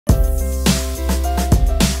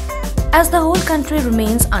As the whole country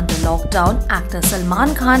remains under lockdown, actor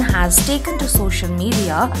Salman Khan has taken to social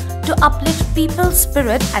media to uplift people's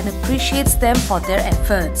spirit and appreciates them for their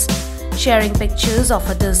efforts. Sharing pictures of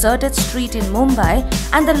a deserted street in Mumbai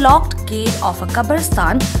and the locked gate of a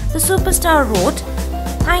Qabarastan, the superstar wrote,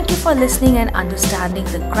 "Thank you for listening and understanding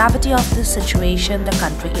the gravity of this situation the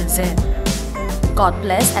country is in. God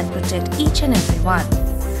bless and protect each and everyone."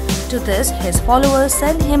 To this, his followers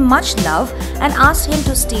sent him much love and asked him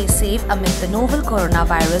to stay safe amid the novel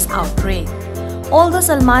coronavirus outbreak. Although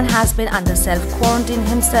Salman has been under self-quarantine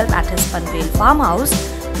himself at his Panvel farmhouse,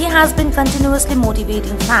 he has been continuously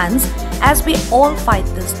motivating fans as we all fight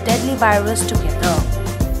this deadly virus together.